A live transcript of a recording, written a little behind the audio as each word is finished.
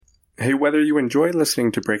Hey, whether you enjoy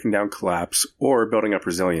listening to Breaking Down Collapse or Building Up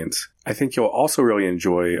Resilience, I think you'll also really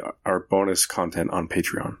enjoy our bonus content on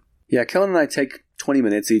Patreon. Yeah, Kellen and I take 20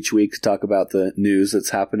 minutes each week to talk about the news that's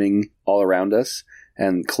happening all around us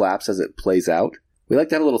and Collapse as it plays out. We like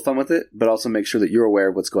to have a little fun with it, but also make sure that you're aware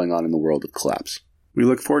of what's going on in the world of Collapse. We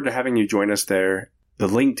look forward to having you join us there. The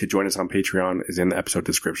link to join us on Patreon is in the episode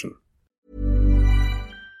description.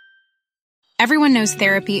 Everyone knows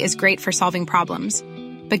therapy is great for solving problems,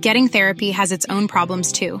 but getting therapy has its own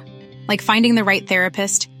problems too, like finding the right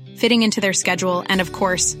therapist, fitting into their schedule, and of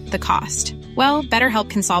course, the cost. Well, BetterHelp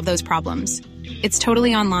can solve those problems. It's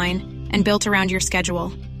totally online and built around your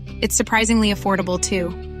schedule. It's surprisingly affordable too.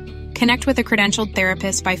 Connect with a credentialed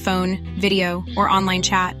therapist by phone, video, or online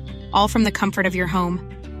chat, all from the comfort of your home.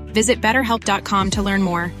 Visit BetterHelp.com to learn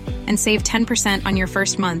more and save 10% on your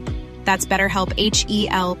first month. That's BetterHelp,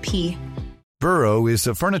 H-E-L-P. Burrow is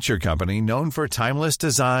a furniture company known for timeless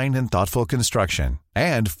design and thoughtful construction,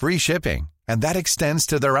 and free shipping, and that extends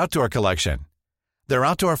to their outdoor collection. Their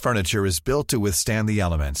outdoor furniture is built to withstand the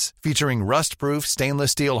elements, featuring rust-proof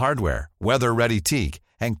stainless steel hardware, weather-ready teak,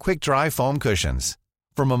 and quick-dry foam cushions.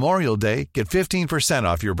 For Memorial Day, get 15%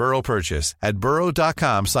 off your Burrow purchase at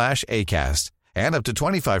burrow.com/ACAST and up to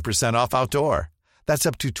 25% off outdoor. That's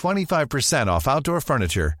up to 25% off outdoor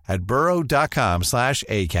furniture at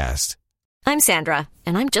burrow.com/ACAST. I'm Sandra,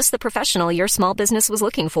 and I'm just the professional your small business was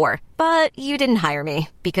looking for. But you didn't hire me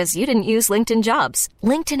because you didn't use LinkedIn Jobs.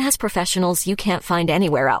 LinkedIn has professionals you can't find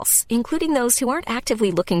anywhere else, including those who aren't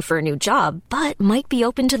actively looking for a new job, but might be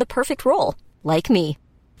open to the perfect role, like me.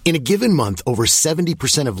 In a given month, over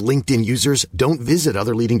 70% of LinkedIn users don't visit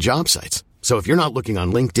other leading job sites. So if you're not looking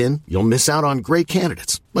on LinkedIn, you'll miss out on great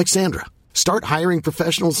candidates like Sandra. Start hiring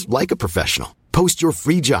professionals like a professional. Post your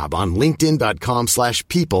free job on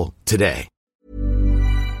linkedin.com/people today.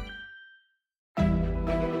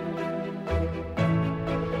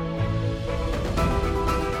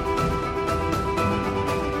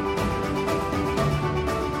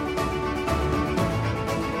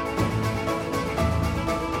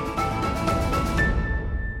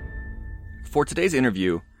 For today's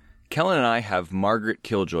interview, Kellen and I have Margaret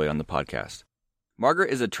Killjoy on the podcast.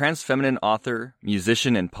 Margaret is a trans-feminine author,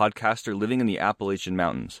 musician, and podcaster living in the Appalachian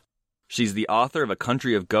Mountains. She's the author of A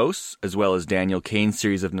Country of Ghosts, as well as Daniel Kane's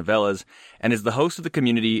series of novellas, and is the host of the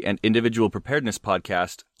community and individual preparedness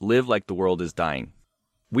podcast, Live Like the World is Dying.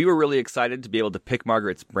 We were really excited to be able to pick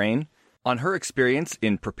Margaret's brain on her experience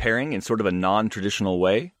in preparing in sort of a non-traditional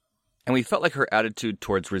way, and we felt like her attitude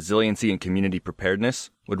towards resiliency and community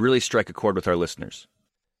preparedness would really strike a chord with our listeners.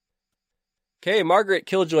 Okay, Margaret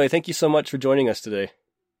Killjoy, thank you so much for joining us today.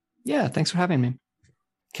 Yeah, thanks for having me.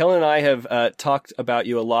 Kellen and I have talked about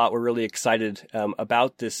you a lot. We're really excited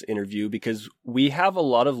about this interview because we have a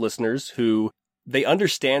lot of listeners who they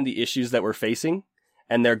understand the issues that we're facing,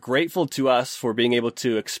 and they're grateful to us for being able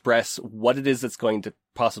to express what it is that's going to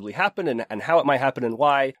possibly happen and how it might happen and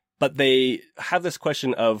why. But they have this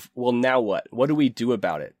question of, well, now what? What do we do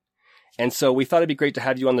about it? And so we thought it'd be great to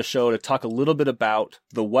have you on the show to talk a little bit about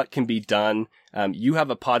the what can be done. You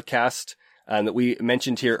have a podcast that we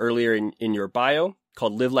mentioned here earlier in your bio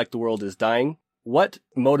called Live Like the World is Dying. What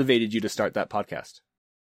motivated you to start that podcast?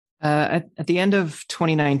 At the end of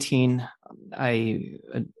 2019,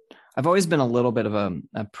 I've always been a little bit of a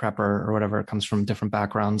prepper or whatever. It comes from different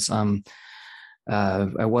backgrounds.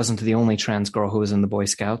 I wasn't the only trans girl who was in the Boy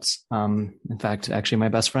Scouts. In fact, actually, my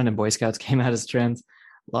best friend in Boy Scouts came out as trans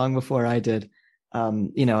long before I did.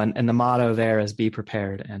 And the motto there is be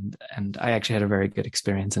prepared. And I actually had a very good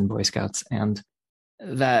experience in Boy Scouts. And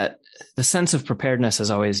that the sense of preparedness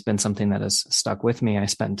has always been something that has stuck with me. I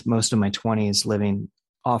spent most of my 20s living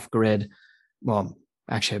off grid. Well,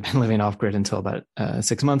 actually, I've been living off grid until about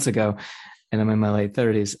 6 months ago. And I'm in my late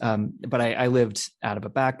 30s. But I lived out of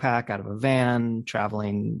a backpack, out of a van,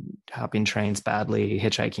 traveling, hopping trains badly,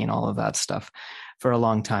 hitchhiking, all of that stuff for a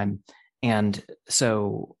long time. And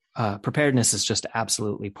so preparedness is just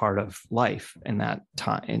absolutely part of life in that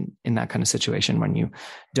time, in that kind of situation when you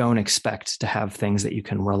don't expect to have things that you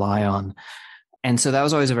can rely on. And so that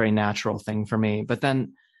was always a very natural thing for me. But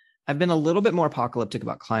then I've been a little bit more apocalyptic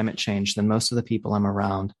about climate change than most of the people I'm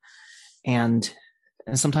around. And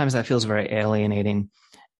sometimes that feels very alienating.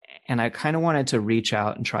 And I kind of wanted to reach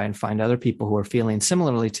out and try and find other people who are feeling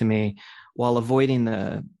similarly to me while avoiding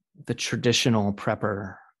the traditional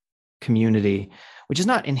prepper community, which is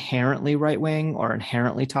not inherently right-wing or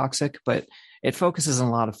inherently toxic, but it focuses on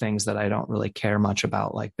a lot of things that I don't really care much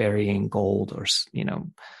about, like burying gold or,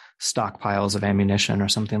 stockpiles of ammunition or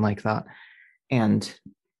something like that. And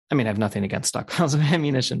I mean, I have nothing against stockpiles of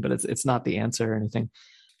ammunition, but it's not the answer or anything.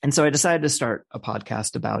 And so I decided to start a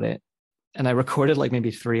podcast about it. and I recorded like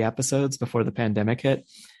maybe 3 episodes before the pandemic hit.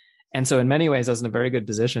 And so in many ways, I was in a very good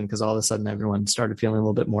position because all of a sudden everyone started feeling a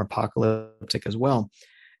little bit more apocalyptic as well.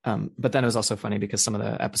 But then it was also funny because some of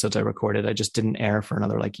the episodes I recorded, I just didn't air for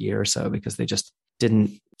another like year or so because they just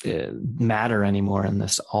didn't matter anymore in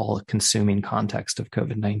this all consuming context of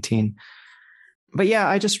COVID-19. But yeah,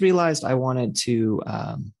 I just realized I wanted to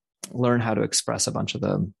learn how to express a bunch of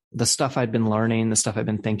the stuff I'd been learning, the stuff I've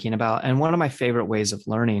been thinking about. And one of my favorite ways of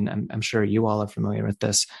learning, I'm sure you all are familiar with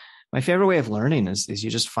this. My favorite way of learning is you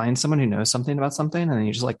just find someone who knows something about something and then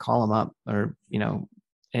you just like call them up or,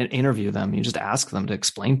 interview them. You just ask them to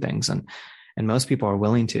explain things. And most people are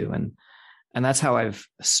willing to. And that's how I've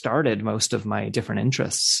started most of my different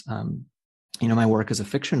interests. My work as a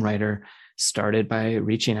fiction writer started by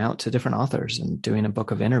reaching out to different authors and doing a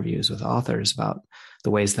book of interviews with authors about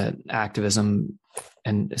the ways that activism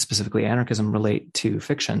and specifically anarchism relate to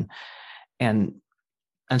fiction. And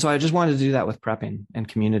so I just wanted to do that with prepping and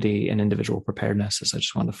community and individual preparedness. Is I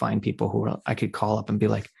just wanted to find people who I could call up and be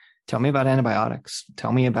like, tell me about antibiotics.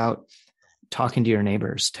 Tell me about talking to your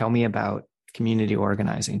neighbors. Tell me about community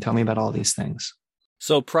organizing. Tell me about all these things.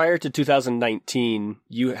 So prior to 2019,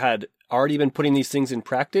 you had already been putting these things in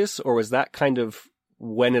practice, or was that kind of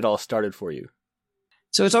when it all started for you?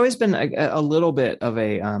 So it's always been a little bit of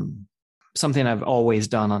a something I've always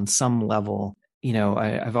done on some level.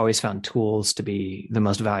 I've always found tools to be the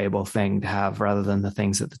most valuable thing to have rather than the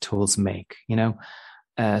things that the tools make,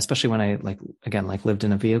 especially when I lived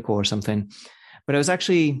in a vehicle or something. But it was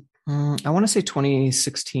actually, I want to say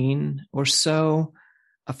 2016 or so,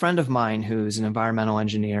 a friend of mine who's an environmental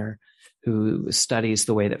engineer who studies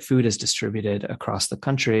the way that food is distributed across the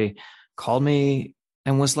country called me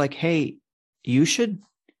and was like, hey, you should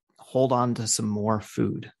hold on to some more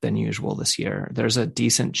food than usual this year. There's a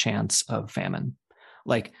decent chance of famine.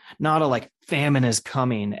 Like not a famine is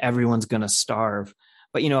coming, everyone's going to starve.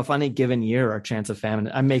 But, if on a given year, our chance of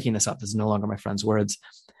famine, I'm making this up, this is no longer my friend's words.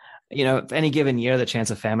 If any given year, the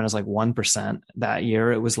chance of famine is 1%. That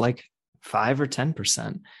year, it was 5 or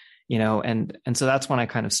 10%, and so that's when I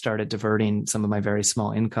kind of started diverting some of my very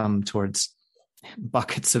small income towards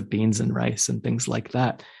buckets of beans and rice and things like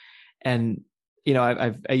that. And,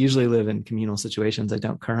 I usually live in communal situations. I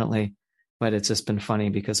don't currently, but it's just been funny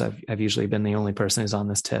because I've usually been the only person who's on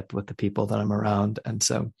this tip with the people that I'm around. And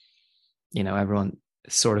so, everyone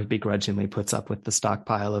sort of begrudgingly puts up with the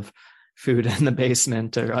stockpile of food in the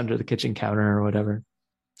basement or under the kitchen counter or whatever.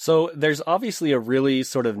 So there's obviously a really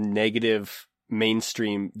sort of negative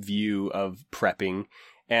mainstream view of prepping.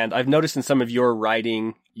 And I've noticed in some of your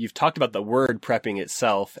writing, you've talked about the word prepping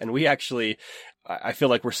itself. And we actually, I feel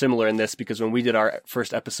like we're similar in this because when we did our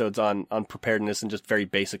first episodes on preparedness and just very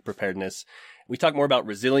basic preparedness, we talked more about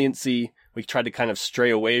resiliency. We tried to kind of stray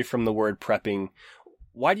away from the word prepping.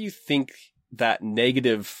 Why do you think that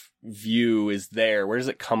negative view is there? Where does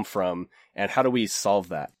it come from? And how do we solve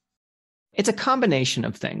that? It's a combination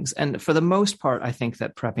of things. And for the most part, I think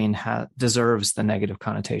that prepping deserves the negative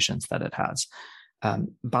connotations that it has.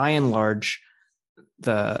 By and large,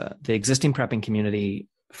 the existing prepping community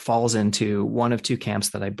falls into one of two camps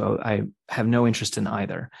that I have no interest in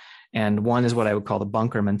either. And one is what I would call the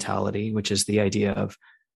bunker mentality, which is the idea of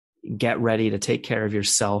get ready to take care of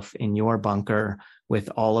yourself in your bunker with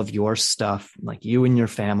all of your stuff, like you and your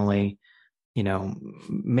family,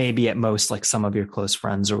 maybe at most like some of your close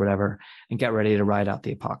friends or whatever, and get ready to ride out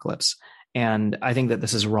the apocalypse. And I think that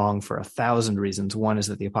this is wrong for 1,000 reasons. One is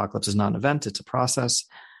that the apocalypse is not an event, it's a process.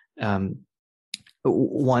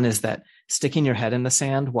 One is that sticking your head in the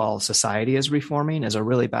sand while society is reforming is a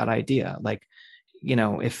really bad idea.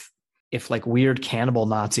 If weird cannibal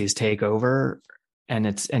Nazis take over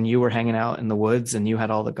and you were hanging out in the woods and you had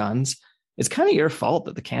all the guns, it's kind of your fault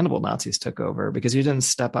that the cannibal Nazis took over because you didn't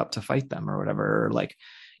step up to fight them or whatever,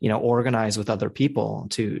 or organize with other people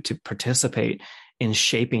to participate in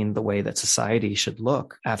shaping the way that society should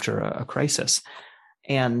look after a crisis.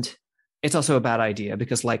 And it's also a bad idea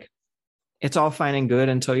because it's all fine and good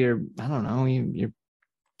until your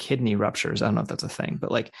kidney ruptures. I don't know if that's a thing,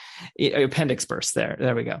 but your appendix bursts.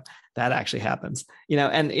 There we go. That actually happens,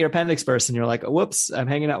 and your appendix bursts and you're like, whoops, I'm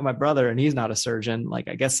hanging out with my brother and he's not a surgeon.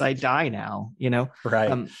 I guess I die now,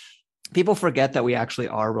 Right. People forget that we actually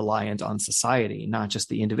are reliant on society, not just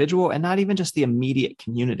the individual and not even just the immediate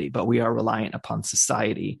community, but we are reliant upon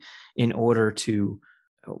society in order to,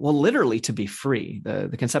 literally to be free.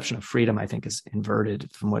 The conception of freedom, I think, is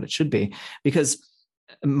inverted from what it should be, because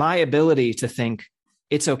my ability to think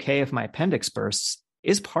it's okay if my appendix bursts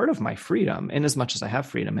is part of my freedom in as much as I have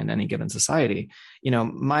freedom in any given society.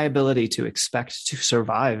 My ability to expect to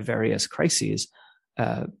survive various crises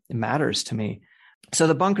matters to me. So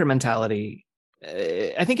the bunker mentality,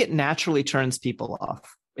 I think it naturally turns people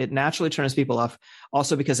off. It naturally turns people off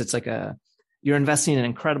also because it's like you're investing an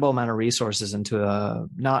incredible amount of resources into a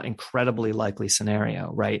not incredibly likely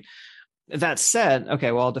scenario, right? That said,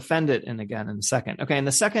 okay, well, I'll defend it in a second. Okay, and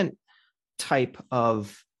the second type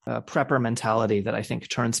of prepper mentality that I think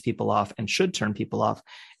turns people off and should turn people off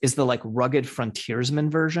is the like rugged frontiersman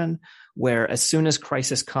version, where as soon as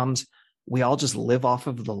crisis comes, we all just live off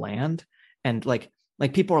of the land. And like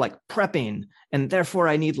people are like prepping, and therefore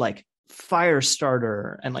I need like fire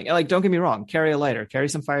starter, and like don't get me wrong, carry a lighter, carry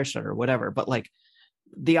some fire starter, whatever. But like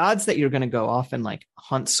the odds that you're going to go off and like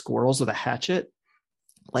hunt squirrels with a hatchet,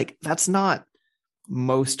 like that's not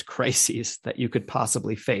most crises that you could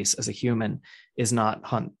possibly face as a human, is not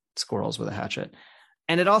hunt squirrels with a hatchet.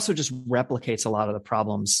 And it also just replicates a lot of the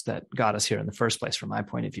problems that got us here in the first place, from my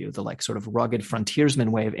point of view, the like sort of rugged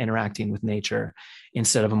frontiersman way of interacting with nature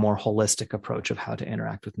instead of a more holistic approach of how to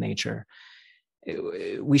interact with nature.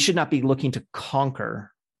 We should not be looking to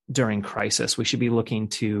conquer during crisis. We should be looking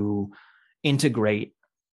to integrate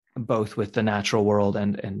both with the natural world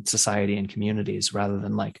and society and communities, rather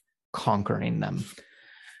than like conquering them.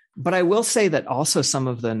 But I will say that also some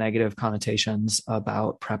of the negative connotations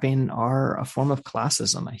about prepping are a form of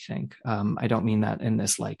classism, I think. I don't mean that in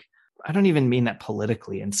this, like, I don't even mean that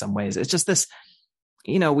politically in some ways. It's just this,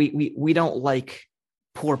 we don't like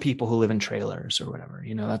poor people who live in trailers or whatever,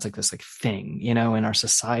 that's like this like thing, in our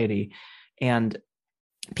society. And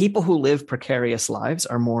people who live precarious lives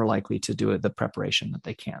are more likely to do the preparation that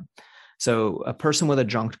they can. So a person with a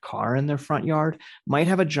junked car in their front yard might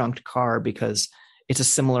have a junked car because it's a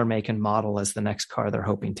similar make and model as the next car they're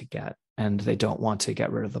hoping to get, and they don't want to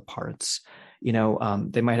get rid of the parts. They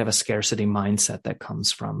might have a scarcity mindset that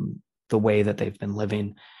comes from the way that they've been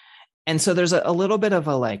living. And so there's a little bit of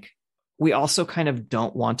a like, we also kind of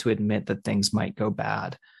don't want to admit that things might go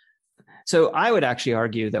bad. So I would actually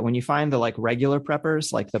argue that when you find the like regular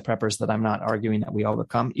preppers, like the preppers that I'm not arguing that we all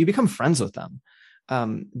become, you become friends with them,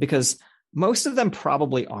 because most of them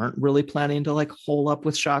probably aren't really planning to like hole up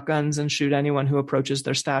with shotguns and shoot anyone who approaches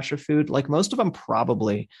their stash of food. Like most of them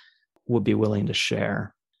probably would be willing to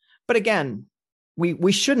share. But again,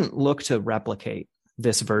 we shouldn't look to replicate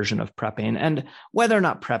this version of prepping. And whether or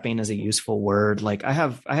not prepping is a useful word, like I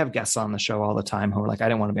have guests on the show all the time who are like, I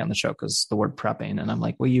didn't want to be on the show because the word prepping. And I'm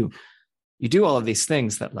like, well, you do all of these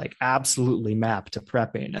things that like absolutely map to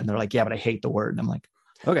prepping. And they're like, yeah, but I hate the word. And I'm like,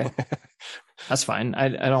 okay, that's fine. I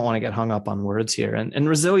don't want to get hung up on words here. And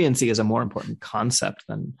resiliency is a more important concept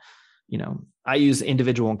than, I use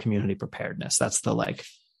individual and community preparedness. That's the like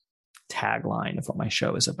tagline of what my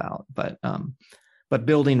show is about. But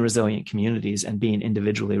building resilient communities and being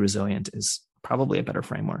individually resilient is probably a better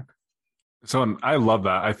framework. So I love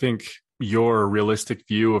that. I think your realistic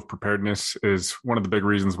view of preparedness is one of the big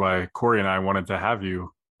reasons why Corey and I wanted to have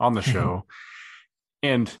you on the show.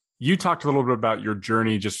 And you talked a little bit about your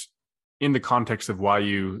journey just in the context of why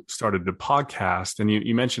you started the podcast. And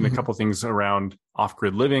you mentioned a couple of things around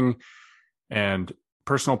off-grid living and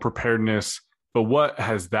personal preparedness. But what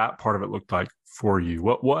has that part of it looked like for you?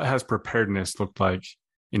 What has preparedness looked like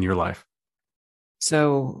in your life?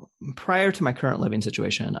 So prior to my current living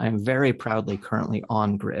situation, I'm very proudly currently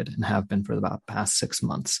on grid and have been for about the past 6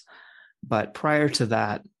 months. But prior to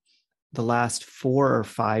that, the last 4 or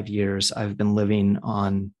 5 years, I've been living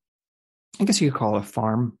on, I guess you could call it a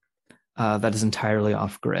farm that is entirely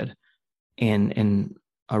off grid in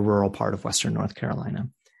a rural part of Western North Carolina.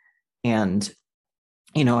 And,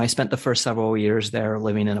 I spent the first several years there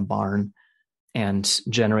living in a barn and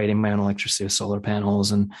generating my own electricity with solar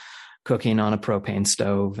panels and cooking on a propane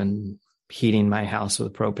stove and heating my house with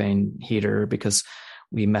a propane heater because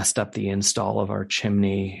we messed up the install of our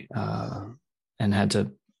chimney and had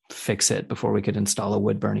to fix it before we could install a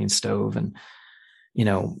wood burning stove. And,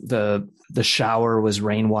 the shower was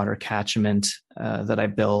rainwater catchment that I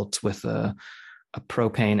built with a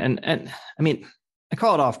propane. And I mean, I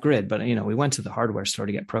call it off grid, but, we went to the hardware store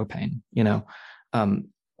to get propane,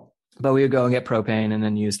 but we would go and get propane and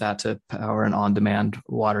then use that to power an on-demand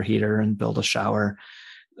water heater and build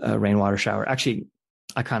a rainwater shower. Actually,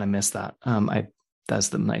 I kind of miss that. That's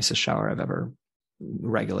the nicest shower I've ever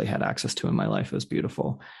regularly had access to in my life. It was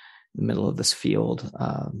beautiful in the middle of this field,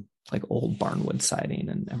 like old barnwood siding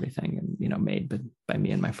and everything, and, made by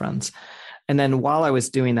me and my friends. And then while I was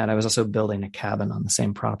doing that, I was also building a cabin on the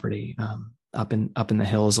same property, up in the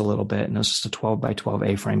hills a little bit. And it was just a 12 by 12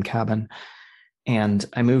 A-frame cabin. And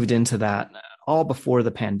I moved into that all before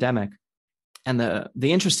the pandemic. And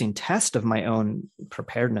the interesting test of my own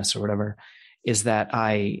preparedness or whatever is that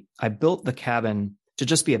I built the cabin to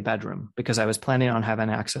just be a bedroom because I was planning on having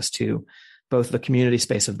access to both the community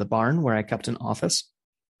space of the barn where I kept an office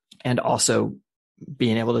and also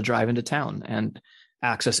being able to drive into town and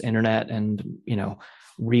access internet and,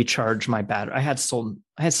 recharge my battery. I had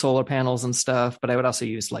solar panels and stuff, but I would also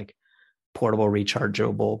use like portable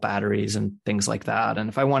rechargeable batteries and things like that. And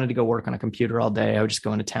if I wanted to go work on a computer all day, I would just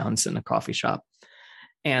go into town, sit in a coffee shop.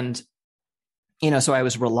 And, so I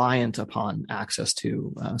was reliant upon access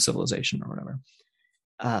to civilization or whatever.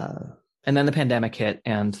 And then the pandemic hit,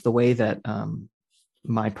 and the way that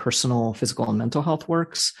my personal physical and mental health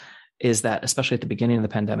works is that, especially at the beginning of the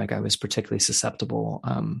pandemic, I was particularly susceptible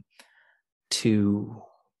to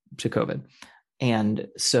COVID. And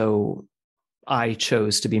so I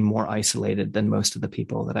chose to be more isolated than most of the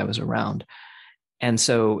people that I was around. And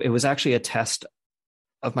so it was actually a test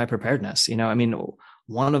of my preparedness.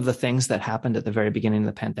 One of the things that happened at the very beginning of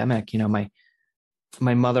the pandemic,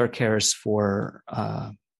 my mother cares for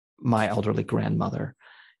my elderly grandmother.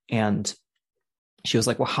 And she was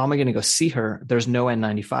like, well, how am I going to go see her? There's no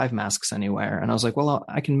N95 masks anywhere. And I was like, well,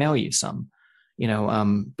 I can mail you some,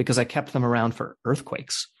 because I kept them around for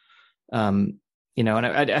earthquakes. And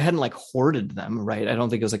I hadn't like hoarded them, right? I don't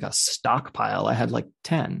think it was like a stockpile. I had like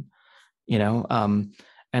 10, and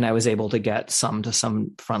I was able to get some to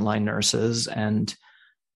some frontline nurses and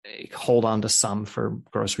hold on to some for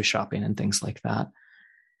grocery shopping and things like that.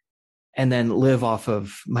 And then live off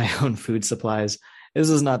of my own food supplies. This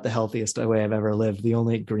is not the healthiest way I've ever lived. The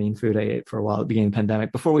only green food I ate for a while at the beginning of the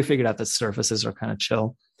pandemic, before we figured out that surfaces are kind of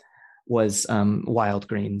chill, was wild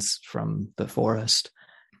greens from the forest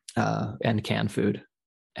and canned food.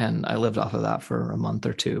 And I lived off of that for a month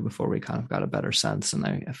or two before we kind of got a better sense. And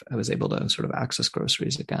I was able to sort of access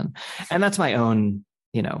groceries again. And that's my own,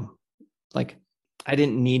 like I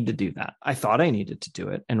didn't need to do that. I thought I needed to do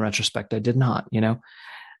it. In retrospect, I did not,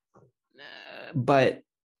 but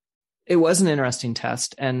it was an interesting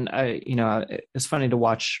test. And it's funny to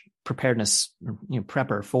watch preparedness,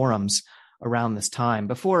 prepper forums around this time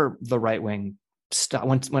before the right wing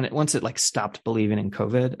stopped, once it like stopped believing in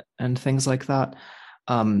COVID and things like that.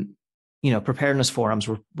 Preparedness forums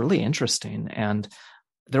were really interesting. And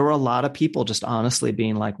there were a lot of people just honestly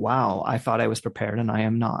being like, wow, I thought I was prepared and I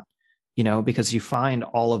am not, because you find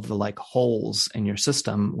all of the like holes in your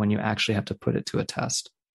system when you actually have to put it to a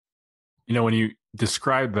test. When you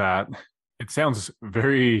describe that, it sounds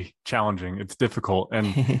very challenging. It's difficult.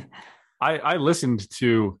 And I listened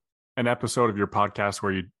to an episode of your podcast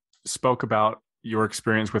where you spoke about your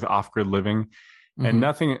experience with off-grid living, and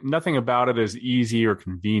nothing about it is easy or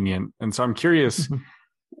convenient. And so I'm curious,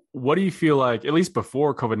 what do you feel like, at least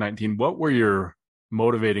before COVID-19, what were your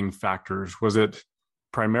motivating factors? Was it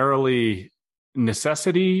primarily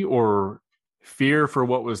necessity or fear for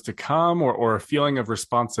what was to come, or a feeling of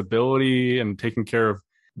responsibility and taking care of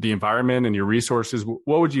the environment and your resources?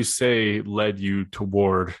 What would you say led you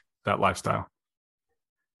toward that lifestyle?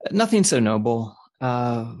 Nothing so noble.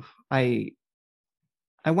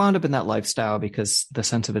 I wound up in that lifestyle because the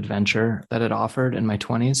sense of adventure that it offered in my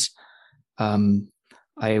 20s.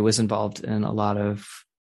 I was involved in a lot of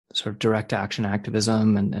sort of direct action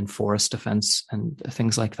activism and forest defense and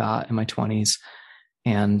things like that in my 20s.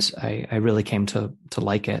 And I really came to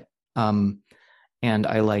like it. And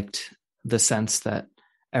I liked the sense that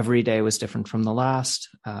every day was different from the last.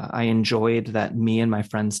 I enjoyed that me and my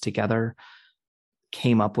friends together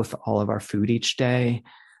came up with all of our food each day.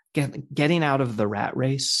 Getting out of the rat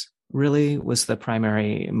race really was the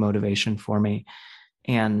primary motivation for me.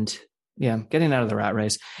 And getting out of the rat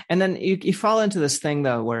race. And then you fall into this thing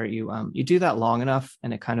though, where you do that long enough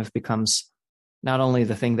and it kind of becomes not only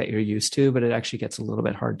the thing that you're used to, but it actually gets a little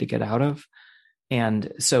bit hard to get out of.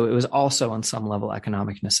 And so it was also on some level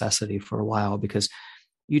economic necessity for a while, because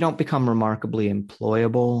you don't become remarkably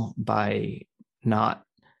employable by not,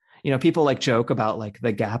 people like joke about like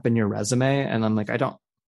the gap in your resume. And I'm like, I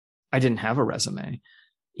didn't have a resume,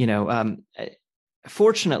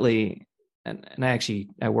 fortunately. And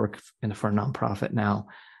I work for a nonprofit now.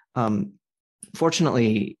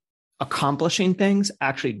 Fortunately, accomplishing things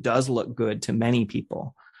actually does look good to many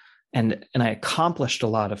people. And I accomplished a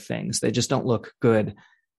lot of things. They just don't look good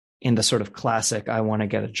in the sort of classic, I want to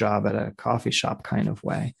get a job at a coffee shop kind of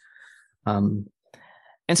way. And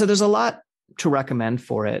so there's a lot to recommend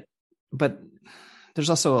for it, but there's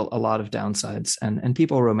also a lot of downsides, and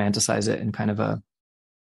people romanticize it in kind of a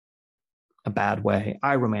bad way.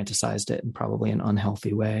 I romanticized it in probably an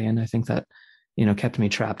unhealthy way. And I think that, kept me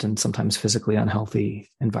trapped in sometimes physically unhealthy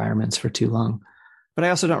environments for too long, but I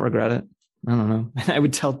also don't regret it. I don't know. I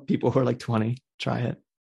would tell people who are like 20, try it.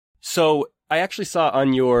 So I actually saw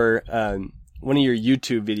on your, one of your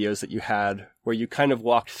YouTube videos that you had where you kind of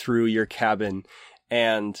walked through your cabin,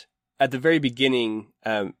 and at the very beginning,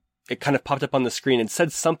 it kind of popped up on the screen and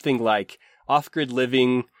said something like, off-grid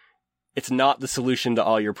living, it's not the solution to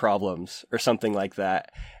all your problems, or something like that.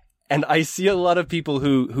 And I see a lot of people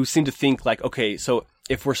who seem to think like, okay, so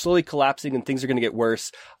if we're slowly collapsing and things are going to get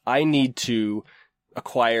worse, I need to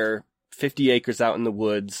acquire 50 acres out in the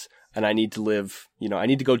woods, and I need to live, I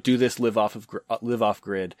need to go do this, live off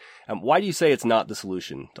grid. Why do you say it's not the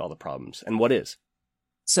solution to all the problems? And what is?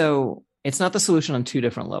 So it's not the solution on two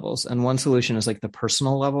different levels. And one solution is like the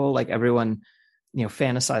personal level. Like everyone,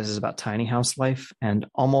 fantasizes about tiny house life, and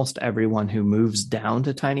almost everyone who moves down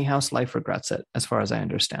to tiny house life regrets it, as far as I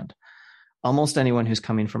understand. Almost anyone who's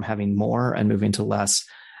coming from having more and moving to less,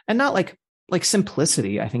 and not like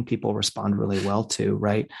simplicity, I think people respond really well to,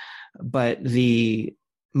 right? But the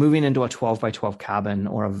moving into a 12 by 12 cabin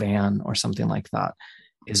or a van or something like that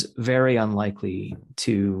is very unlikely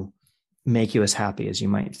to make you as happy as you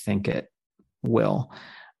might think it will.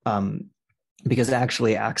 Because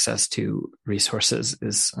actually access to resources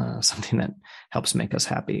is something that helps make us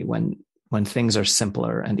happy when things are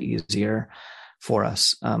simpler and easier for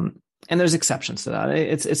us. And there's exceptions to that.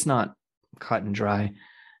 It's not cut and dry.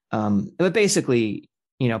 But basically,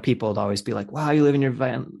 people would always be like, wow, you live in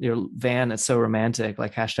your van. It's so romantic,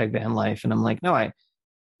 like #van life. And I'm like, no, I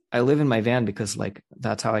live in my van because like,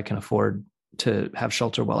 that's how I can afford to have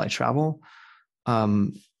shelter while I travel.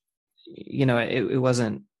 It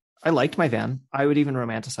wasn't, I liked my van. I would even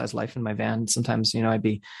romanticize life in my van. Sometimes, I'd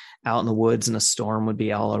be out in the woods and a storm would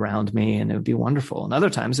be all around me and it would be wonderful. And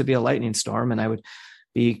other times it'd be a lightning storm and I would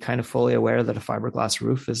be kind of fully aware that a fiberglass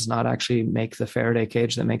roof does not actually make the Faraday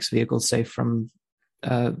cage that makes vehicles safe from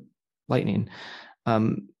lightning.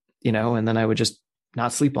 And then I would just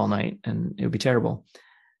not sleep all night and it would be terrible.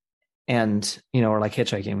 And, or like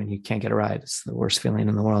hitchhiking when you can't get a ride. It's the worst feeling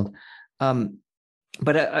in the world.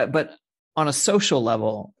 But on a social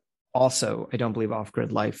level, also, I don't believe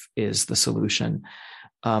off-grid life is the solution.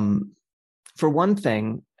 For one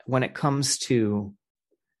thing, when it comes to,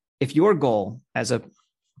 if your goal as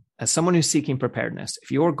someone who's seeking preparedness, if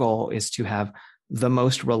your goal is to have the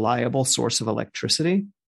most reliable source of electricity,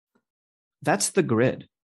 that's the grid.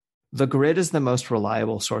 The grid is the most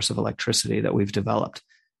reliable source of electricity that we've developed.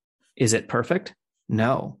 Is it perfect?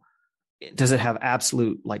 No. Does it have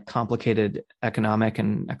absolute, like, complicated economic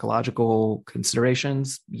and ecological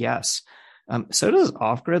considerations? Yes. So does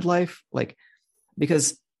off-grid life,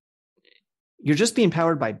 because you're just being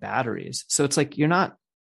powered by batteries. So it's like, you're not,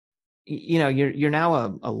 you're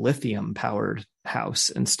now a lithium powered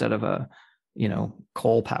house instead of a,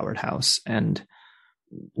 coal powered house. And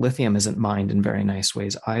lithium isn't mined in very nice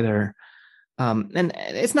ways either. And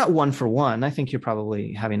it's not one for one. I think you're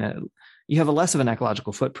probably you have a less of an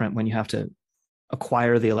ecological footprint when you have to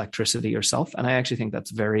acquire the electricity yourself. And I actually think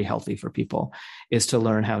that's very healthy for people, is to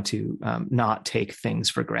learn how to not take things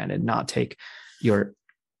for granted, not take your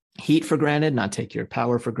heat for granted, not take your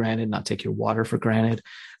power for granted, not take your water for granted.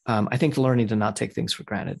 I think learning to not take things for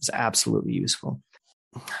granted is absolutely useful.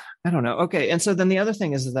 I don't know. Okay. And so then the other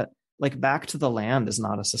thing is that, like, back to the land is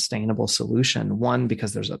not a sustainable solution. One,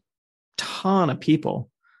 because there's a ton of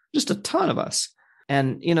people, just a ton of us.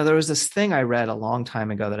 And, there was this thing I read a long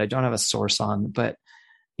time ago that I don't have a source on, but,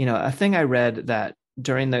 a thing I read that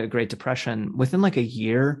during the Great Depression, within like a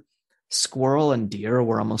year, squirrel and deer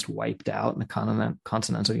were almost wiped out in the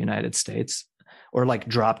continental United States, or like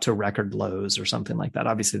dropped to record lows or something like that.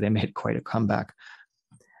 Obviously, they made quite a comeback.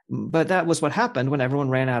 But that was what happened when everyone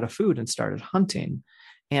ran out of food and started hunting.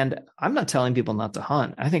 And I'm not telling people not to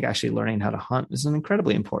hunt. I think actually learning how to hunt is an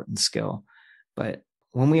incredibly important skill. But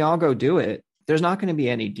when we all go do it, there's not going to be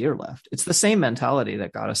any deer left. It's the same mentality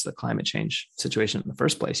that got us the climate change situation in the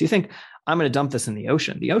first place. You think, I'm going to dump this in the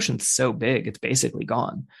ocean. The ocean's so big, it's basically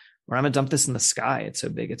gone. Or I'm going to dump this in the sky. It's so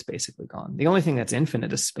big, it's basically gone. The only thing that's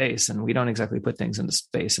infinite is space. And we don't exactly put things into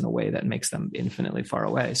space in a way that makes them infinitely far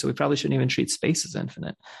away. So we probably shouldn't even treat space as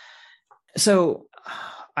infinite. So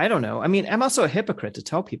I don't know. I mean, I'm also a hypocrite to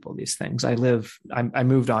tell people these things. I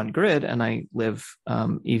moved on grid and I live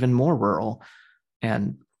even more rural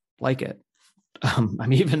and like it.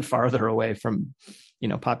 I'm even farther away from,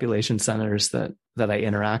 population centers that I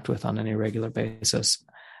interact with on any regular basis.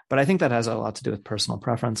 But I think that has a lot to do with personal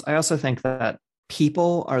preference. I also think that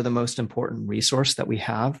people are the most important resource that we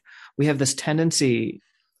have. We have this tendency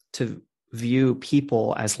to view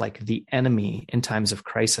people as like the enemy in times of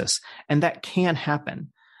crisis, and that can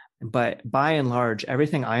happen. But by and large,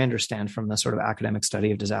 everything I understand from the sort of academic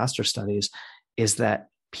study of disaster studies is that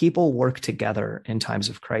people work together in times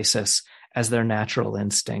of crisis, as their natural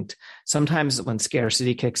instinct. Sometimes when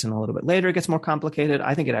scarcity kicks in a little bit later, it gets more complicated.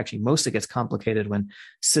 I think it actually mostly gets complicated when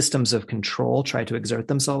systems of control try to exert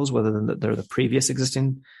themselves, whether they're the previous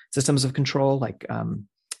existing systems of control, like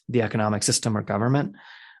the economic system or government,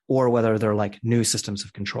 or whether they're like new systems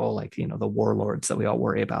of control, like, you know, the warlords that we all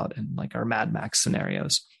worry about in like our Mad Max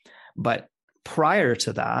scenarios. But prior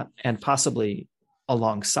to that, and possibly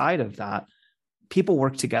alongside of that, people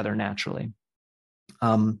work together naturally.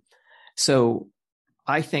 So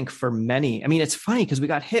I think for many, I mean, it's funny because we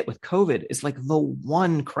got hit with COVID. It's like the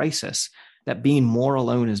one crisis that being more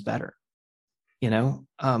alone is better. You know,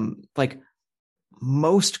 like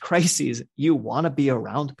most crises, you want to be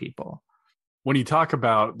around people. When you talk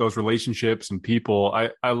about those relationships and people,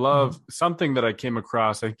 I love something that I came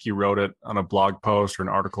across. I think you wrote it on a blog post or an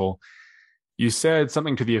article. You said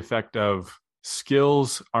something to the effect of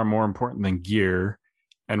skills are more important than gear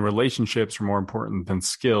and relationships are more important than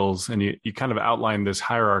skills. And you kind of outlined this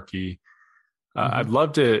hierarchy. I'd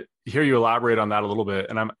love to hear you elaborate on that a little bit.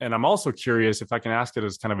 And I'm also curious if I can ask it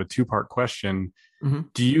as kind of a two-part question.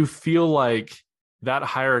 Do you feel like that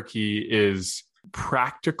hierarchy is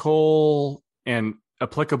practical and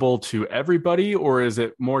applicable to everybody, or is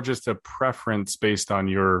it more just a preference based on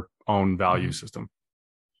your own value system?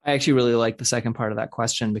 I actually really like the second part of that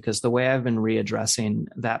question, because the way I've been readdressing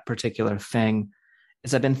that particular thing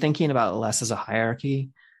is I've been thinking about it less as a hierarchy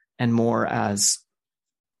and more as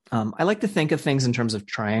I like to think of things in terms of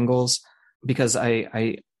triangles, because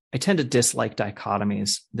I tend to dislike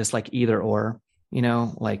dichotomies, dislike either or, you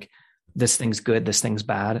know, like this thing's good, this thing's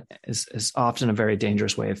bad is often a very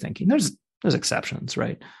dangerous way of thinking. There's exceptions,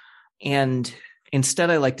 right? And instead,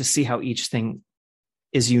 I like to see how each thing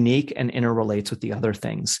is unique and interrelates with the other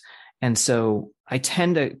things. And so I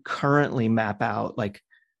tend to currently map out, like,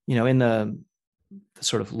 you know, in the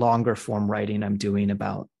sort of longer form writing I'm doing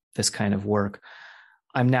about this kind of work,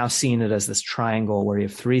 I'm now seeing it as this triangle where you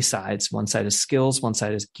have three sides. One side is skills, one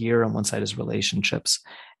side is gear, and one side is relationships.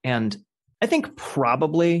 And I think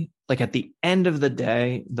probably, like, at the end of the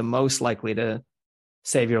day, the most likely to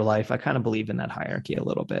save your life, I kind of believe in that hierarchy a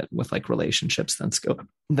little bit, with like relationships, then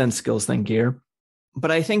skills, then gear. But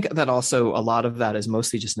I think that also a lot of that is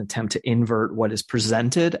mostly just an attempt to invert what is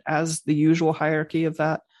presented as the usual hierarchy of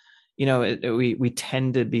that. You know, we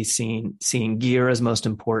tend to be seeing gear as most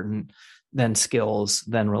important, then skills,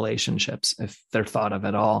 then relationships, if they're thought of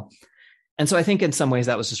at all. And so I think in some ways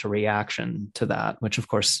that was just a reaction to that, which of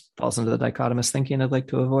course falls into the dichotomous thinking I'd like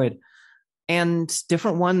to avoid. And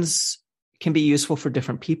different ones can be useful for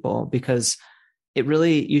different people, because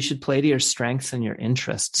you should play to your strengths and your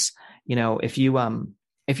interests. You know, if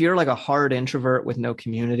you're like a hard introvert with no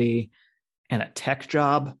community and a tech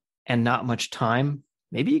job and not much time,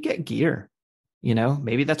 maybe you get gear, you know,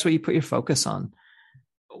 maybe that's what you put your focus on.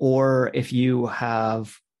 Or if you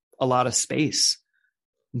have a lot of space,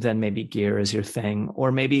 then maybe gear is your thing.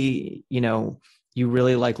 Or maybe, you know, you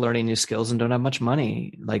really like learning new skills and don't have much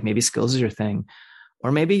money, like maybe skills is your thing.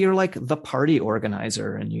 Or maybe you're like the party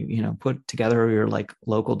organizer and you know, put together your like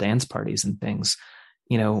local dance parties and things.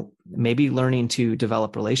 You know, maybe learning to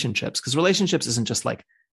develop relationships, because relationships isn't just like,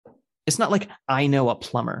 it's not like I know a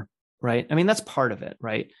plumber, right? I mean, that's part of it,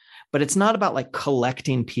 right? But it's not about like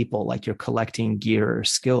collecting people like you're collecting gear or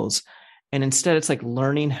skills. And instead, it's like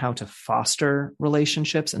learning how to foster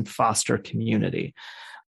relationships and foster community.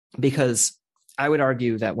 Because I would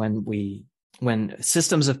argue that when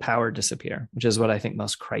systems of power disappear, which is what I think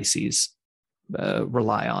most crises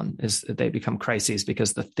rely on, is that they become crises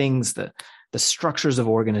because the things that the structures of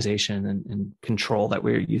organization and control that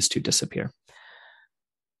we're used to disappear.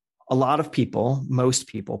 A lot of people, most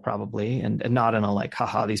people probably, and not in a like,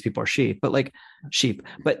 haha, these people are sheep,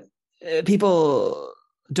 but people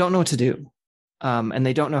don't know what to do. And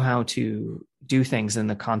they don't know how to do things in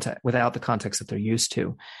the context without the context that they're used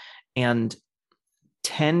to, and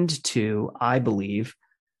tend to, I believe,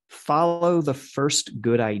 follow the first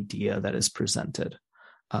good idea that is presented.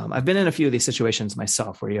 I've been in a few of these situations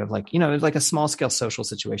myself where you have like, you know, like a small scale social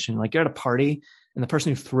situation, like you're at a party and the person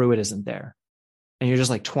who threw it isn't there. And you're just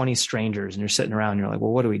like 20 strangers and you're sitting around and you're like,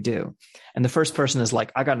 well, what do we do? And the first person is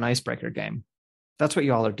like, I got an icebreaker game. That's what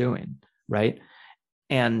y'all are doing, right?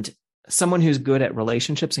 And someone who's good at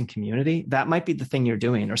relationships and community, that might be the thing you're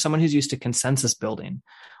doing. Or someone who's used to consensus building,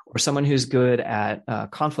 or someone who's good at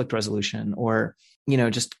conflict resolution, or, you know,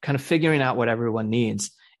 just kind of figuring out what everyone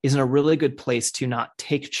needs, is in a really good place to not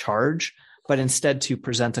take charge, but instead to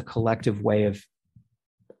present a collective way of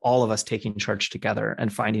all of us taking charge together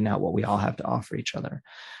and finding out what we all have to offer each other.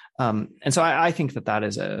 And so I think that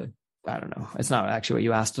is a I don't know. It's not actually what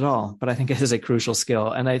you asked at all, but I think it is a crucial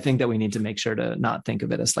skill. And I think that we need to make sure to not think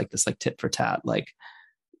of it as like this, like tit for tat, like,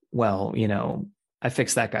 well, I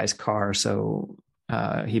fixed that guy's car, so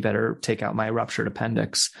he better take out my ruptured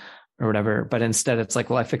appendix or whatever. But instead it's like,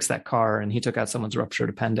 well, I fixed that car and he took out someone's ruptured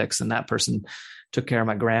appendix, and that person took care of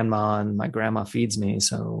my grandma, and my grandma feeds me.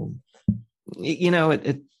 So,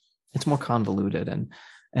 it's more convoluted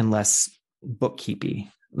and less bookkeepy,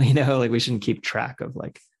 like we shouldn't keep track of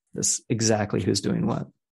like this exactly who's doing what.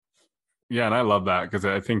 Yeah. And I love that because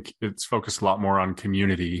I think it's focused a lot more on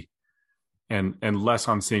community and less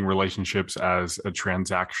on seeing relationships as a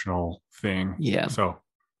transactional thing. Yeah. So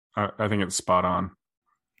I think it's spot on.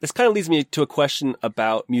 This kind of leads me to a question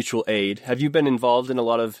about mutual aid. Have you been involved in a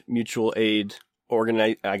lot of mutual aid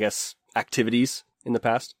activities in the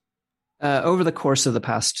past? Over the course of the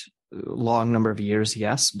past long number of years,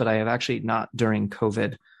 yes, but I have actually not during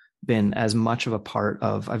COVID been as much of a part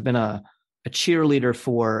of. I've been a cheerleader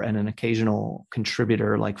for and an occasional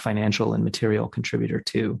contributor, like financial and material contributor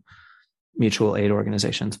to mutual aid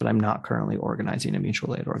organizations, but I'm not currently organizing a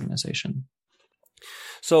mutual aid organization.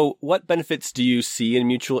 So what benefits do you see in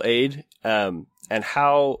mutual aid? And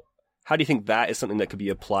how do you think that is something that could be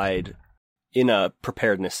applied in a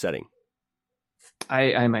preparedness setting?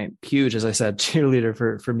 I'm a huge, as I said,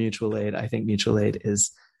 cheerleader for mutual aid. I think mutual aid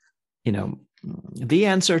is, the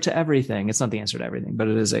answer to everything. It's not the answer to everything, but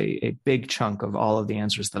it is a big chunk of all of the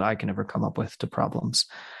answers that I can ever come up with to problems,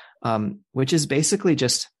 which is basically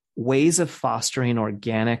just ways of fostering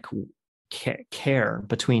organic care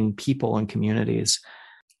between people and communities.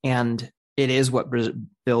 And it is what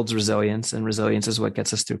builds resilience, and resilience is what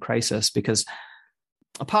gets us through crisis, because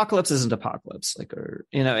apocalypse isn't apocalypse.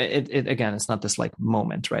 Again, it's not this like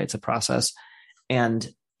moment, right? It's a process. And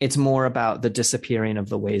it's more about the disappearing of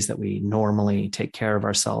the ways that we normally take care of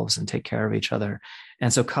ourselves and take care of each other.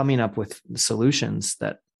 And so coming up with solutions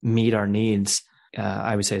that meet our needs,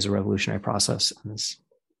 I would say is a revolutionary process, and it's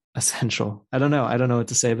essential. I don't know what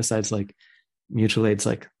to say besides like mutual aid's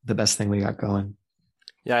like the best thing we got going.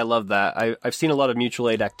 Yeah, I love that. I've seen a lot of mutual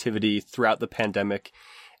aid activity throughout the pandemic,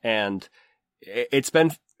 and it's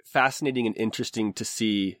been fascinating and interesting to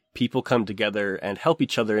see people come together and help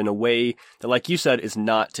each other in a way that, like you said, is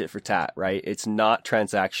not tit for tat, right? It's not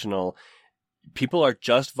transactional. People are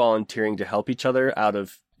just volunteering to help each other out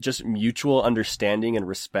of just mutual understanding and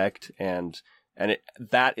respect. And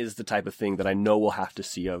that is the type of thing that I know we'll have to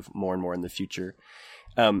see of more and more in the future.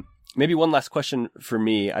 Maybe one last question for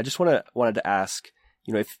me. I just wanted to ask,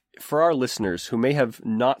 if for our listeners who may have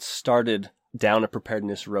not started down a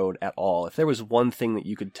preparedness road at all, if there was one thing that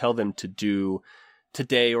you could tell them to do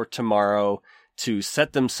today or tomorrow to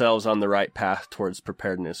set themselves on the right path towards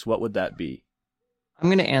preparedness, what would that be? I'm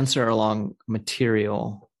going to answer along a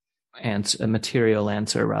material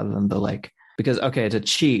answer rather than because to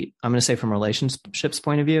cheat, I'm going to say from a relationships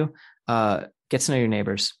point of view, get to know your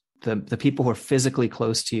neighbors, the people who are physically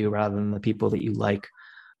close to you rather than the people that you like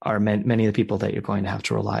are many of the people that you're going to have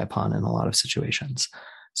to rely upon in a lot of situations.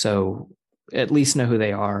 So at least know who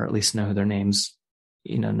they are, at least know their names,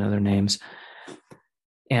 know their names,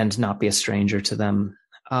 and not be a stranger to them.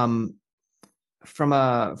 From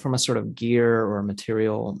a sort of gear or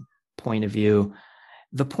material point of view,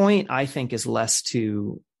 the point I think is less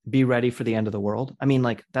to be ready for the end of the world. I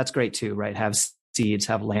mean, that's great too, right? Have seeds,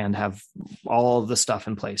 have land, have all of the stuff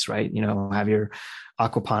in place, right? Have your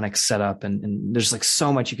aquaponics set up, and there's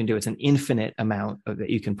so much you can do. It's an infinite amount that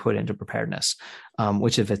you can put into preparedness,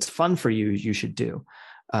 which if it's fun for you, you should do.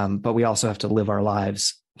 But we also have to live our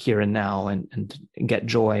lives here and now and get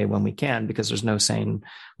joy when we can, because there's no saying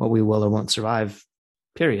what we will or won't survive,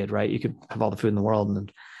 period, right? You could have all the food in the world,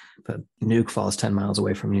 and the nuke falls 10 miles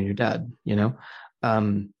away from you, you're dead,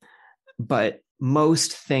 but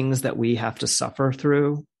most things that we have to suffer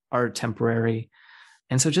through are temporary.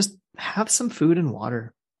 And so just have some food and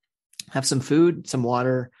water, have some food, some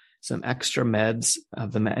water, some extra meds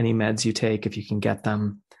of any meds you take, if you can get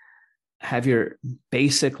them. Have your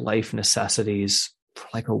basic life necessities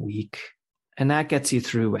for a week. And that gets you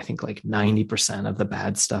through, I think, 90% of the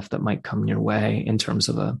bad stuff that might come your way in terms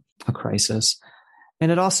of a crisis.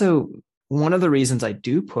 And it also, one of the reasons I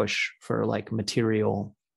do push for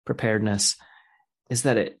material preparedness is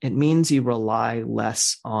that it means you rely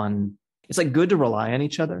less on, it's good to rely on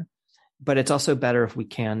each other, but it's also better if we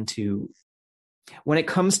can when it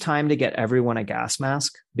comes time to get everyone a gas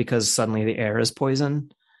mask because suddenly the air is poison,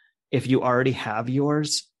 if you already have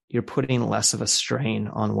yours, you're putting less of a strain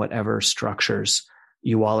on whatever structures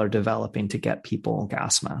you all are developing to get people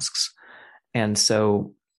gas masks. And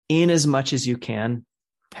so in as much as you can,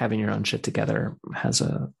 having your own shit together has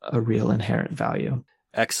a real inherent value.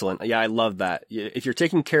 Excellent. Yeah, I love that. If you're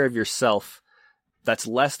taking care of yourself, that's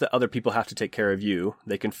less that other people have to take care of you.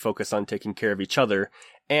 They can focus on taking care of each other,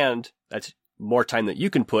 and that's more time that you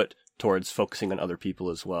can put towards focusing on other people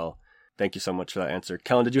as well. Thank you so much for that answer.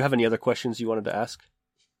 Kellen, did you have any other questions you wanted to ask?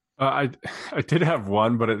 I did have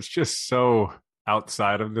one, but it's just so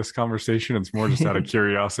outside of this conversation. It's more just out of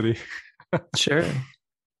curiosity. Sure.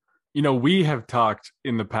 We have talked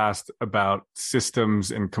in the past about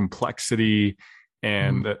systems and complexity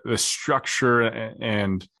and the structure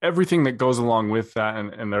and everything that goes along with that.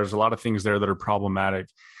 And there's a lot of things there that are problematic.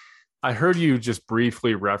 I heard you just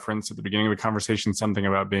briefly reference at the beginning of the conversation something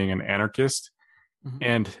about being an anarchist. Mm-hmm.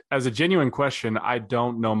 And as a genuine question, I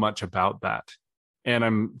don't know much about that. And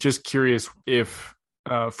I'm just curious if,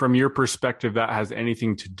 from your perspective, that has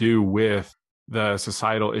anything to do with the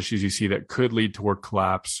societal issues you see that could lead toward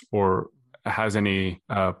collapse, or has any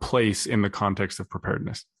place in the context of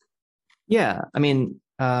preparedness. Yeah, I mean,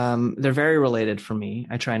 they're very related for me.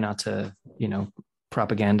 I try not to,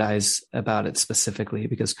 propagandize about it specifically,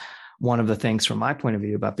 because one of the things from my point of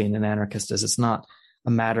view about being an anarchist is it's not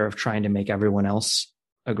a matter of trying to make everyone else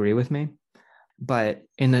agree with me. But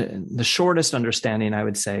in the shortest understanding, I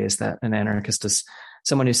would say, is that an anarchist is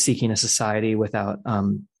someone who's seeking a society without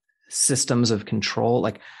systems of control,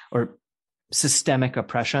 or systemic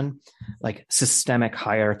oppression, like systemic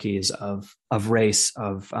hierarchies of race,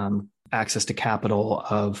 of access to capital,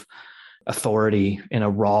 of authority in a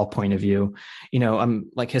raw point of view.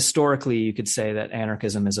 Historically, you could say that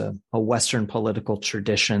anarchism is a Western political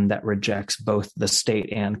tradition that rejects both the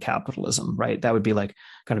state and capitalism, right? That would be like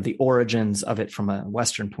kind of the origins of it from a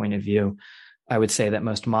Western point of view. I would say that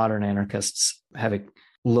most modern anarchists have a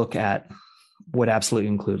look at would absolutely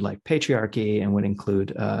include like patriarchy and would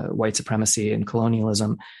include white supremacy and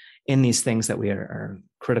colonialism in these things that we are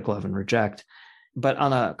critical of and reject. But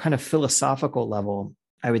on a kind of philosophical level,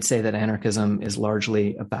 I would say that anarchism is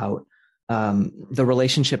largely about the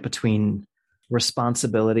relationship between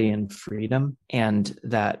responsibility and freedom, and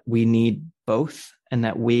that we need both, and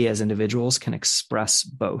that we as individuals can express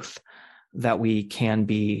both, that we can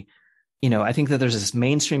be, I think that there's this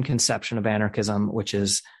mainstream conception of anarchism, which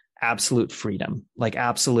is absolute freedom, like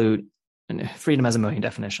absolute freedom has a million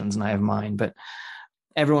definitions, and I have mine, but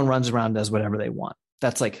everyone runs around, does whatever they want.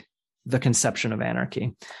 That's like the conception of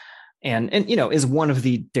anarchy. And is one of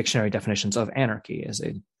the dictionary definitions of anarchy, as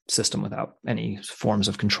a system without any forms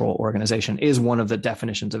of control organization, is one of the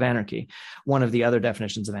definitions of anarchy. One of the other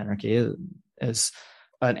definitions of anarchy is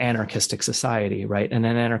an anarchistic society, right? And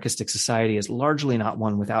an anarchistic society is largely not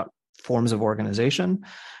one without forms of organization,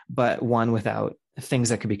 but one without things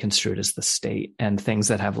that could be construed as the state, and things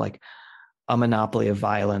that have like a monopoly of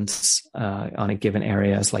violence on a given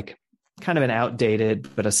area as like kind of an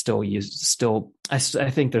outdated, but I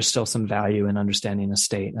think there's still some value in understanding the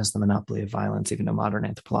state as the monopoly of violence, even though modern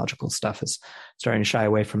anthropological stuff is starting to shy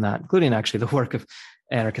away from that, including actually the work of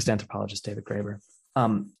anarchist anthropologist David Graeber.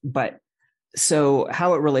 But so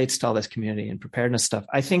how it relates to all this community and preparedness stuff,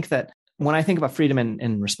 I think that when I think about freedom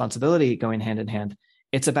and responsibility going hand in hand,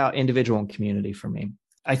 it's about individual and community for me.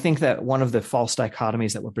 I think that one of the false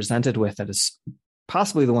dichotomies that we're presented with, that is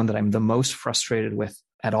possibly the one that I'm the most frustrated with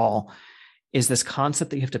at all, is this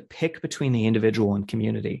concept that you have to pick between the individual and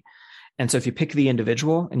community. And so if you pick the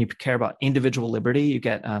individual and you care about individual liberty, you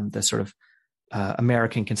get the sort of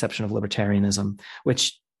American conception of libertarianism,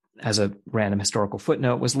 which, as a random historical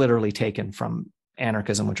footnote, was literally taken from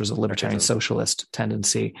anarchism, which was a libertarian socialist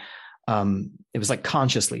tendency. It was like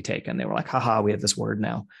consciously taken. They were like, haha, we have this word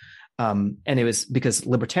now. And it was because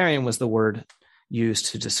libertarian was the word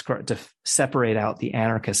used to separate out the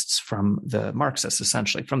anarchists from the Marxists,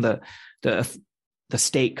 essentially, from the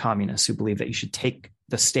state communists who believe that you should take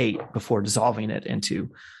the state before dissolving it into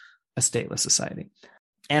a stateless society.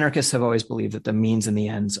 Anarchists have always believed that the means and the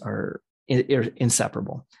ends are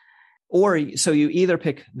inseparable. So you either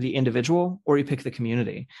pick the individual or you pick the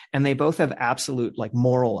community, and they both have absolute like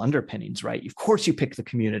moral underpinnings, right? Of course you pick the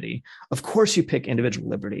community. Of course you pick individual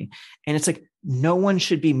liberty. And it's like, no one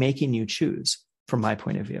should be making you choose, from my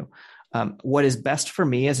point of view. What is best for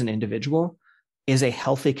me as an individual is a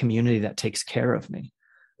healthy community that takes care of me.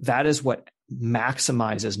 That is what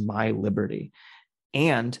maximizes my liberty.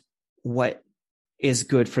 And what is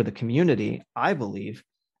good for the community, I believe,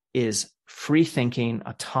 is free thinking,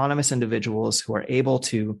 autonomous individuals who are able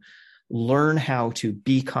to learn how to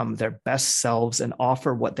become their best selves and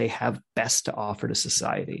offer what they have best to offer to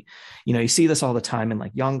society. You see this all the time in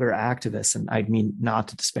like younger activists, and I mean not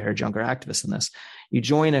to disparage younger activists in this. You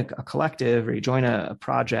join a collective or you join a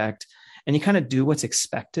project and you kind of do what's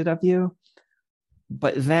expected of you.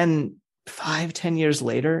 But then 5-10 years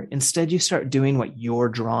later, instead you start doing what you're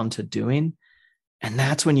drawn to doing. And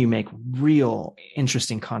that's when you make real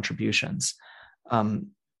interesting contributions.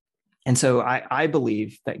 And so I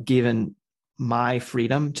believe that given my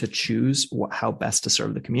freedom to choose how best to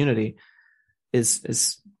serve the community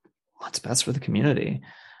is what's best for the community.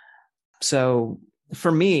 So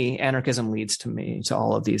for me, anarchism leads to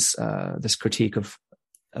all of these, this critique of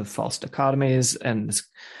false dichotomies and this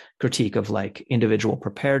critique of like individual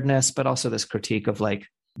preparedness, but also this critique of like,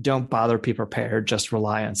 don't bother be prepared, just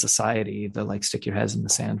rely on society, the like stick your heads in the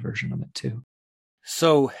sand version of it too.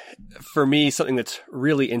 So for me, something that's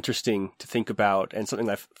really interesting to think about and something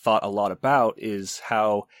I've thought a lot about is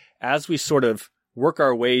how as we sort of work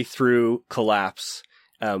our way through collapse,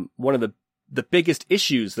 one of the biggest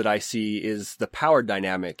issues that I see is the power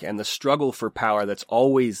dynamic and the struggle for power that's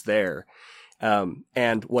always there.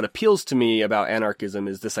 And what appeals to me about anarchism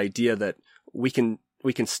is this idea that we can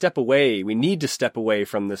step away. We need to step away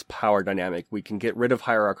from this power dynamic. We can get rid of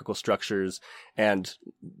hierarchical structures and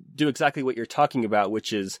do exactly what you're talking about,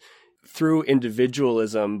 which is through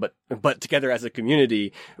individualism, but together as a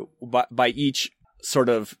community, by each sort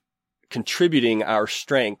of contributing our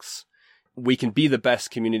strengths, we can be the best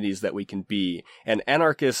communities that we can be. And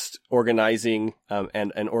anarchist organizing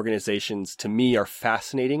and organizations to me are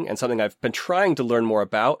fascinating and something I've been trying to learn more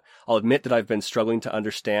about. I'll admit that I've been struggling to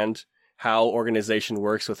understand how organization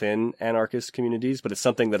works within anarchist communities, but it's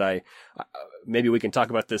something that maybe we can talk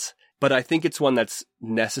about this, but I think it's one that's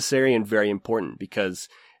necessary and very important because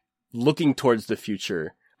looking towards the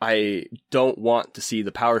future, I don't want to see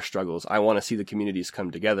the power struggles. I want to see the communities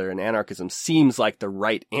come together, and anarchism seems like the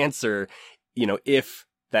right answer, if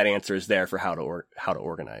that answer is there for how to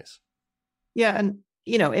organize. Yeah. And,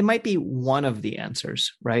 it might be one of the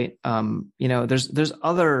answers, right? There's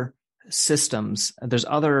other systems, there's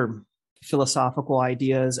other philosophical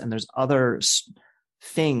ideas, and there's other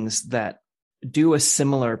things that do a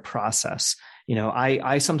similar process.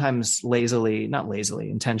 I sometimes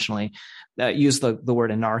intentionally use the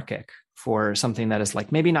word anarchic for something that is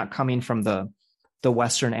like maybe not coming from the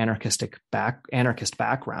Western anarchist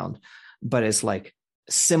background, but is like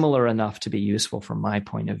similar enough to be useful from my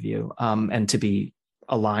point of view, and to be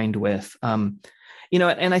aligned with, and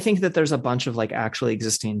I think that there's a bunch of like actually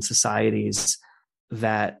existing societies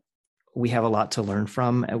that we have a lot to learn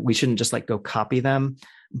from. We shouldn't just like go copy them,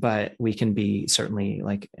 but we can be certainly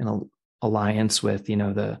like in an alliance with,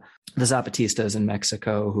 the Zapatistas in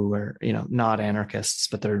Mexico who are, not anarchists,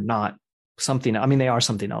 but they're not something. I mean, they are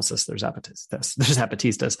something else. They're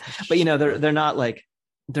Zapatistas, but they're not like,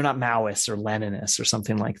 they're not Maoists or Leninists or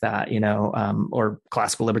something like that, or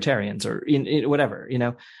classical libertarians or whatever,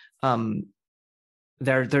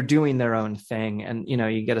 they're doing their own thing. And,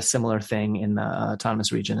 you get a similar thing in the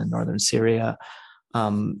autonomous region in northern Syria.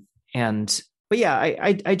 But yeah,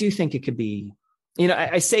 I do think it could be,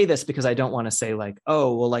 I say this because I don't want to say like,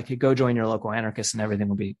 oh, well, like go join your local anarchists and everything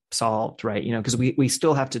will be solved. Right. Because we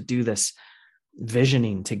still have to do this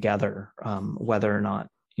visioning together, whether or not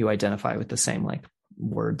you identify with the same like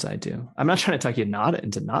words I do. I'm not trying to talk you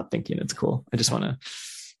into not thinking it's cool. I just want to.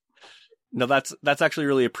 No, that's actually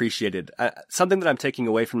really appreciated. Something that I'm taking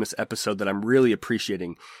away from this episode that I'm really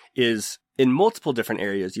appreciating is in multiple different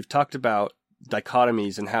areas. You've talked about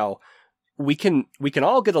dichotomies and how we can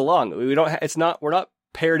all get along. We're not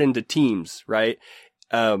paired into teams, right?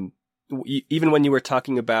 Even when you were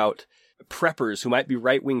talking about preppers who might be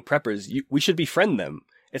right-wing preppers, we should befriend them.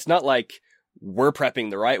 It's not like we're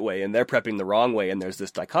prepping the right way and they're prepping the wrong way and there's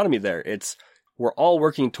this dichotomy there. We're all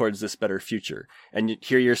working towards this better future. And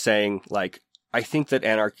here you're saying, like, I think that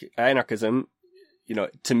anarchism,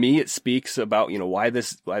 to me, it speaks about, why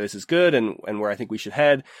this is good and where I think we should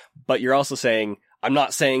head. But you're also saying, I'm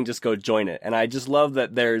not saying just go join it. And I just love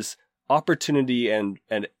that there's opportunity and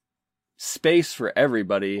space for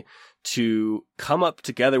everybody to come up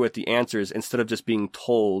together with the answers instead of just being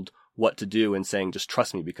told what to do and saying, just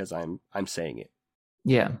trust me because I'm saying it.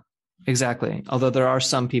 Yeah. Exactly. Although there are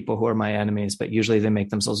some people who are my enemies, but usually they make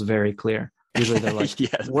themselves very clear. Usually they're like,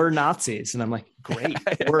 yes. We're Nazis. And I'm like, great,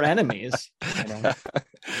 we're enemies.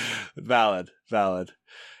 Valid.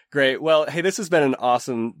 Great. Well, hey, this has been an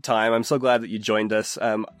awesome time. I'm so glad that you joined us.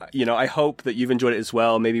 I hope that you've enjoyed it as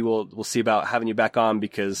well. Maybe we'll see about having you back on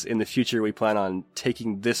because in the future we plan on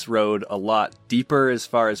taking this road a lot deeper as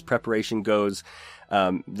far as preparation goes,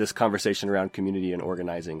 this conversation around community and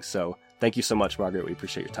organizing. So thank you so much, Margaret. We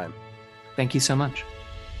appreciate your time. Thank you so much.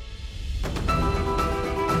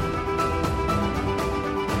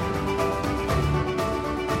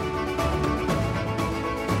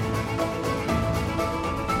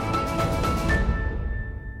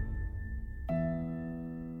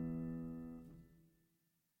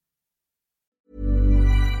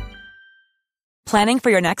 Planning for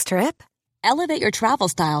your next trip? Elevate your travel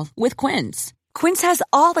style with Quince. Quince has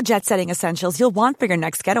all the jet-setting essentials you'll want for your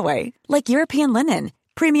next getaway, like European linen,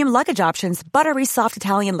 premium luggage options, buttery soft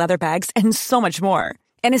Italian leather bags, and so much more.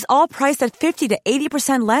 And is all priced at 50 to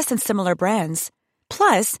 80% less than similar brands.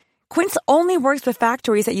 Plus, Quince only works with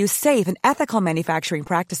factories that use safe and ethical manufacturing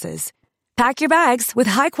practices. Pack your bags with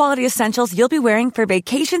high-quality essentials you'll be wearing for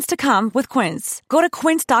vacations to come with Quince. Go to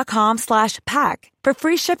quince.com/pack for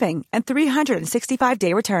free shipping and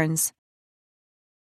 365-day returns.